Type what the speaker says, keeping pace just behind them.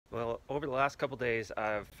over the last couple days,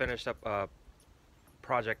 I've finished up a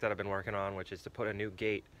project that I've been working on, which is to put a new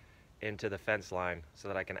gate into the fence line so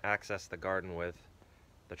that I can access the garden with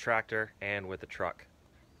the tractor and with the truck,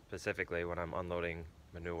 specifically when I'm unloading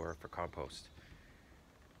manure for compost.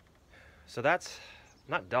 So that's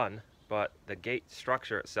not done, but the gate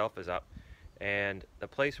structure itself is up, and the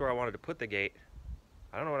place where I wanted to put the gate,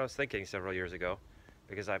 I don't know what I was thinking several years ago,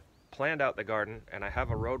 because I planned out the garden and I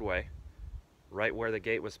have a roadway right where the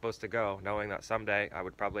gate was supposed to go, knowing that someday I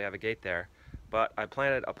would probably have a gate there. But I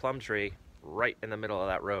planted a plum tree right in the middle of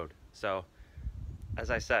that road. So, as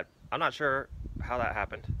I said, I'm not sure how that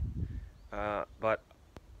happened. But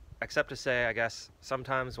except to say, I guess,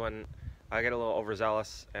 sometimes when I get a little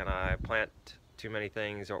overzealous and I plant too many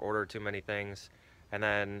things or order too many things, and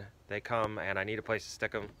then they come and I need a place to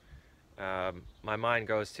stick them, my mind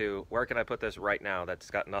goes to, where can I put this right now that's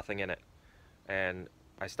got nothing in it? And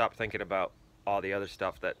I stop thinking about all the other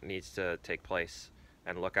stuff that needs to take place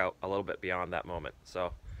and look out a little bit beyond that moment.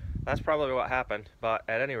 So that's probably what happened, but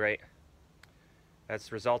at any rate,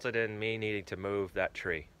 that's resulted in me needing to move that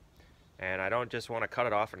tree. And I don't just want to cut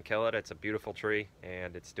it off and kill it. It's a beautiful tree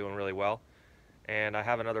and it's doing really well. And I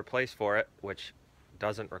have another place for it, which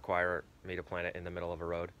doesn't require me to plant it in the middle of a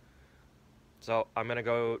road. So I'm gonna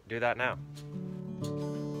go do that now.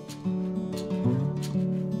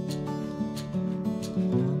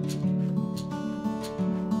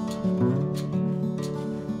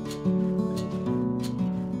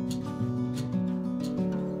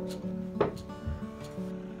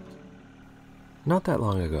 Not that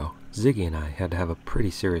long ago, Ziggy and I had to have a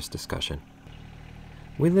pretty serious discussion.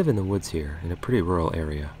 We live in the woods here in a pretty rural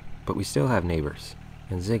area, but we still have neighbors,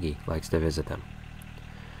 and Ziggy likes to visit them.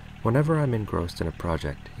 Whenever I'm engrossed in a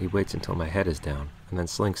project, he waits until my head is down and then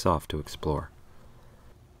slinks off to explore.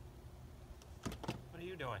 What are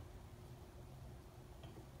you doing?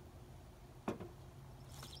 Come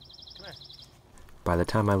here. By the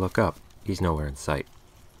time I look up, he's nowhere in sight.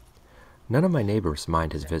 None of my neighbors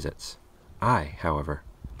mind his visits. I, however,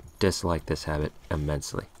 dislike this habit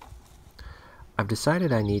immensely. I've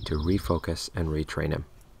decided I need to refocus and retrain him.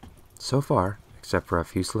 So far, except for a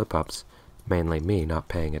few slip-ups, mainly me not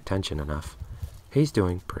paying attention enough, he's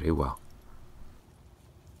doing pretty well.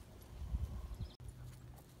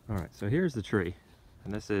 Alright, so here's the tree,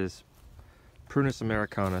 and this is Prunus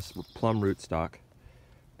americanus plum rootstock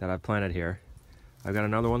that I've planted here. I've got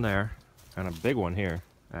another one there, and a big one here,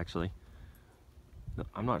 actually.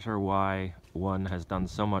 I'm not sure why one has done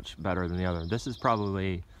so much better than the other. This is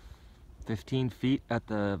probably 15 feet at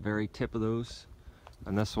the very tip of those,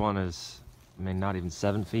 and this one is, I mean, not even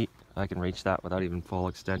 7 feet. I can reach that without even full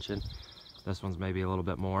extension. This one's maybe a little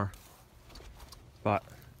bit more. But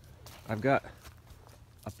I've got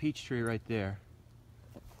a peach tree right there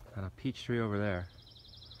and a peach tree over there.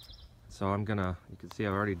 So I'm gonna, you can see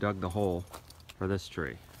I've already dug the hole for this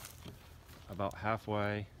tree. About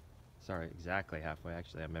halfway, sorry, exactly halfway,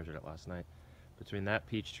 actually I measured it last night, between that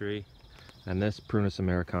peach tree and this Prunus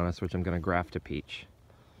americanus, which I'm gonna graft to peach.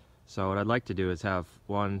 So what I'd like to do is have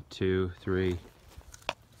 1, 2, 3,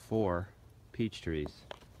 4 peach trees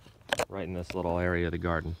right in this little area of the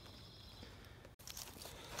garden.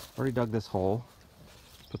 Already dug this hole,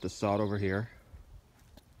 put the sod over here,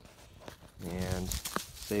 and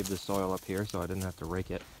save the soil up here so I didn't have to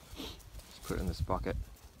rake it. Just put it in this bucket.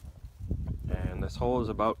 And this hole is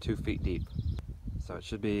about 2 feet deep, so it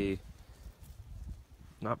should be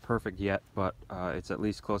not perfect yet, but it's at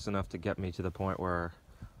least close enough to get me to the point where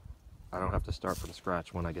I don't have to start from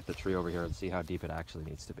scratch when I get the tree over here and see how deep it actually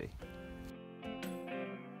needs to be.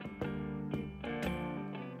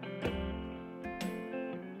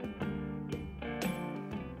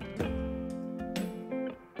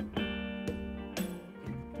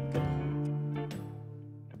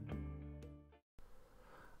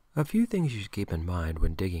 A few things you should keep in mind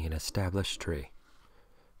when digging an established tree.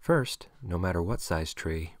 First, no matter what size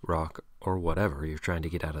tree, rock, or whatever you're trying to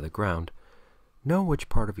get out of the ground, know which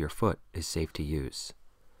part of your foot is safe to use.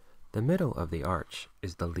 The middle of the arch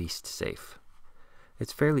is the least safe.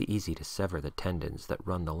 It's fairly easy to sever the tendons that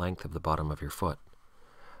run the length of the bottom of your foot.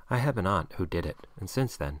 I have an aunt who did it, and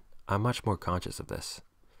since then, I'm much more conscious of this.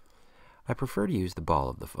 I prefer to use the ball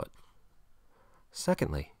of the foot.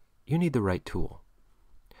 Secondly, you need the right tool.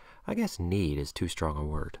 I guess need is too strong a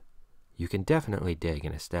word. You can definitely dig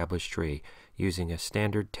an established tree using a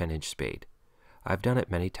standard 10-inch spade. I've done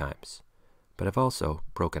it many times, but I've also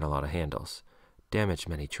broken a lot of handles, damaged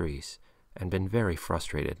many trees, and been very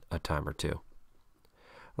frustrated a time or two.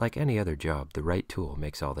 Like any other job, the right tool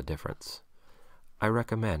makes all the difference. I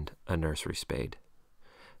recommend a nursery spade.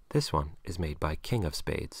 This one is made by King of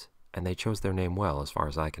Spades, and they chose their name well as far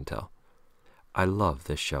as I can tell. I love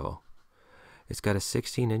this shovel. It's got a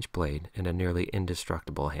 16-inch blade and a nearly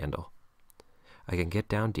indestructible handle. I can get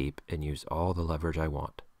down deep and use all the leverage I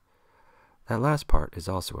want. That last part is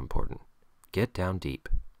also important. Get down deep.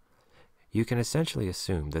 You can essentially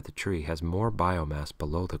assume that the tree has more biomass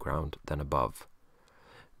below the ground than above.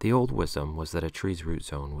 The old wisdom was that a tree's root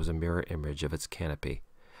zone was a mirror image of its canopy,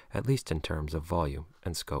 at least in terms of volume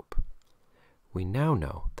and scope. We now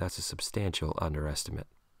know that's a substantial underestimate.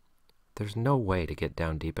 There's no way to get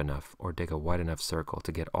down deep enough or dig a wide enough circle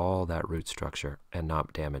to get all that root structure and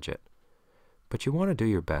not damage it. But you want to do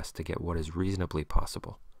your best to get what is reasonably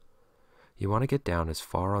possible. You want to get down as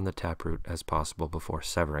far on the taproot as possible before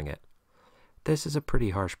severing it. This is a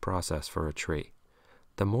pretty harsh process for a tree.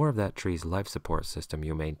 The more of that tree's life support system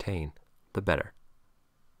you maintain, the better.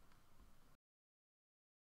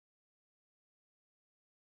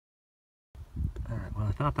 Alright, well,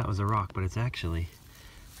 I thought that was a rock, but it's actually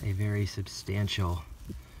a very substantial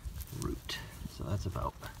root. So that's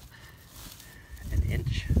about an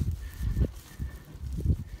inch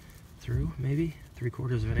through, maybe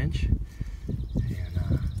 3/4 of an inch. And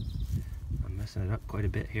I'm messing it up quite a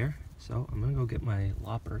bit here. So I'm gonna go get my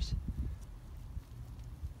loppers.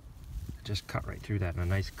 Just cut right through that in a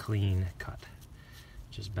nice clean cut.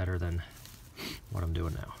 Which is better than what I'm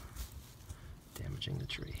doing now. Damaging the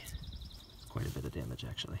tree. It's quite a bit of damage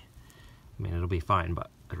actually. I mean, it'll be fine, but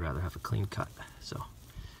I'd rather have a clean cut. So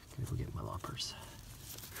I'm gonna go get my loppers.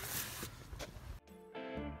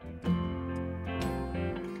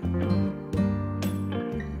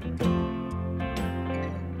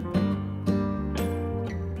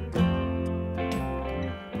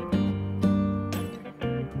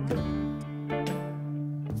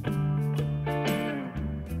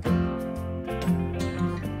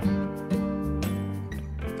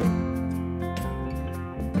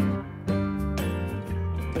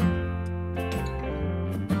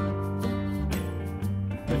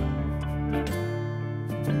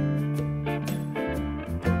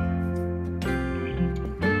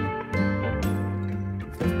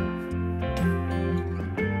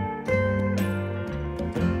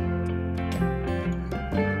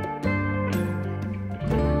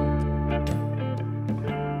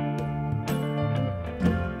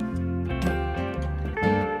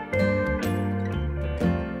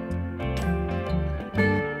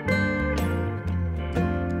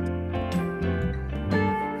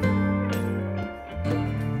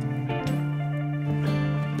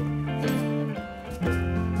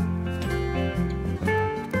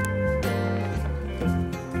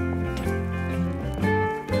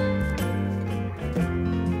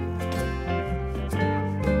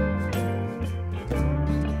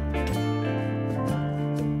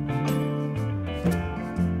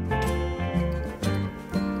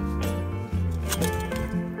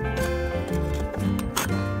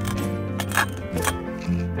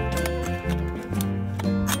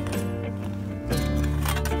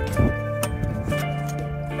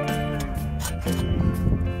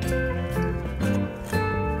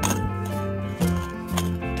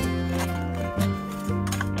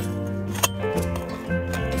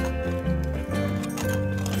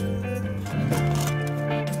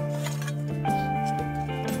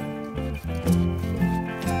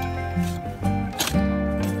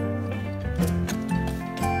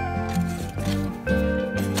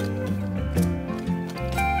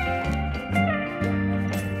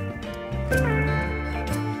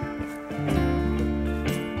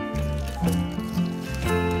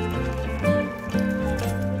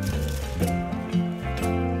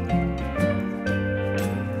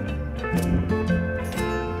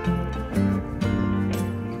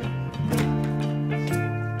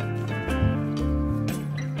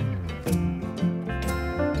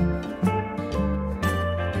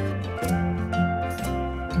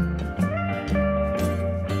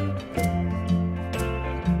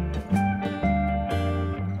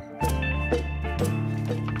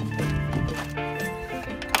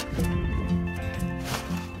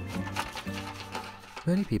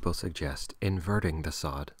 Many people suggest inverting the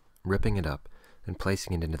sod, ripping it up, and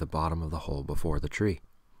placing it into the bottom of the hole before the tree.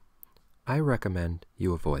 I recommend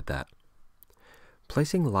you avoid that.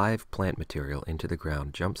 Placing live plant material into the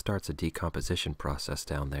ground jumpstarts a decomposition process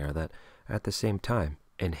down there that, at the same time,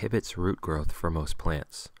 inhibits root growth for most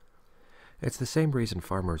plants. It's the same reason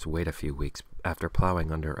farmers wait a few weeks after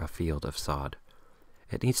plowing under a field of sod.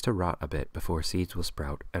 It needs to rot a bit before seeds will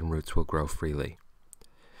sprout and roots will grow freely.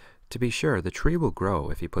 To be sure, the tree will grow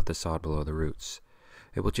if you put the sod below the roots.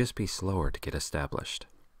 It will just be slower to get established.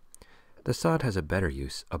 The sod has a better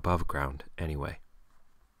use above ground anyway.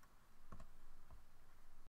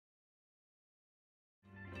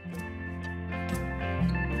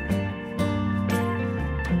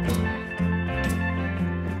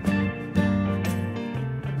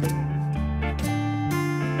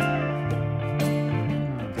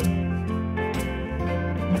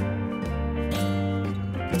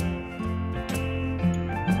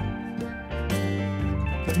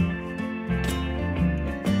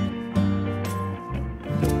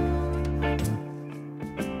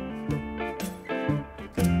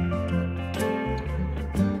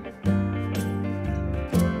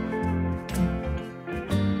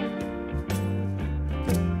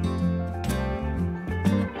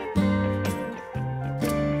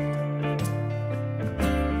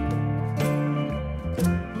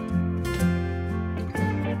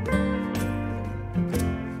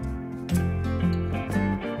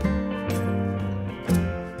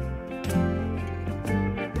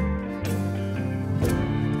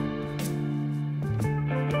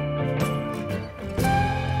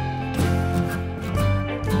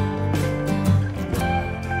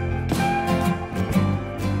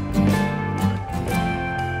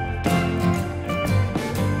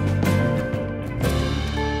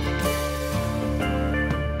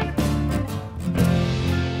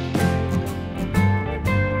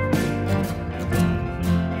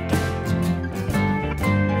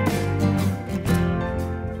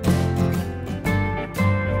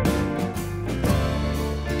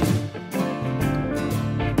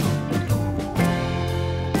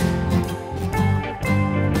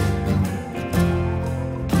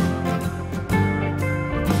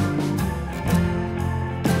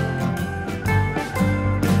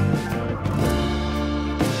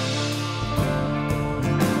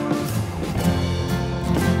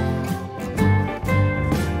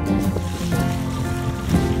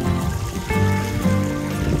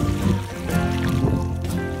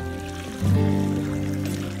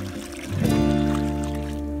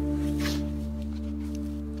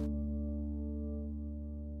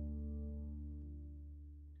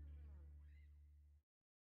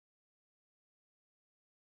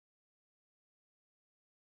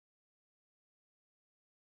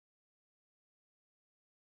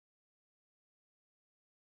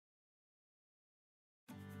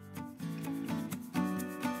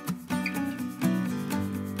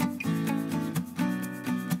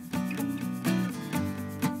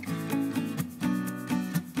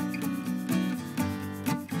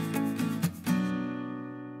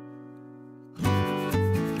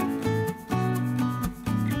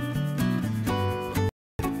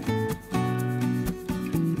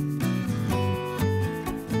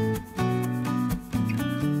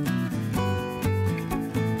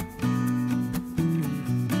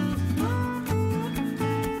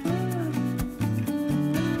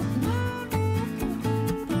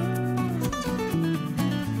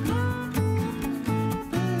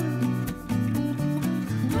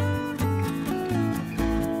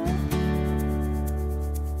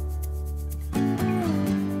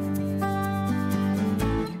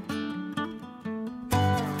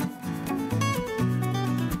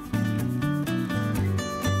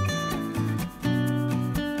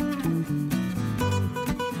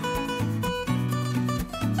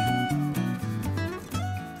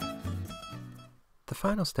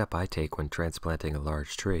 final step I take when transplanting a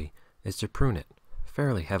large tree is to prune it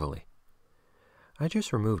fairly heavily. I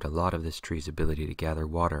just removed a lot of this tree's ability to gather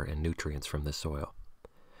water and nutrients from the soil.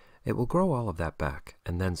 It will grow all of that back,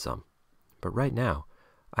 and then some. But right now,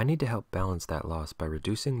 I need to help balance that loss by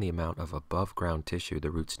reducing the amount of above-ground tissue the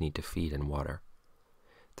roots need to feed and water.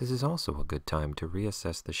 This is also a good time to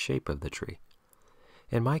reassess the shape of the tree.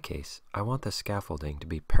 In my case, I want the scaffolding to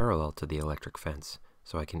be parallel to the electric fence,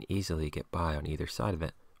 so I can easily get by on either side of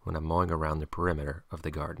it when I'm mowing around the perimeter of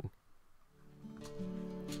the garden.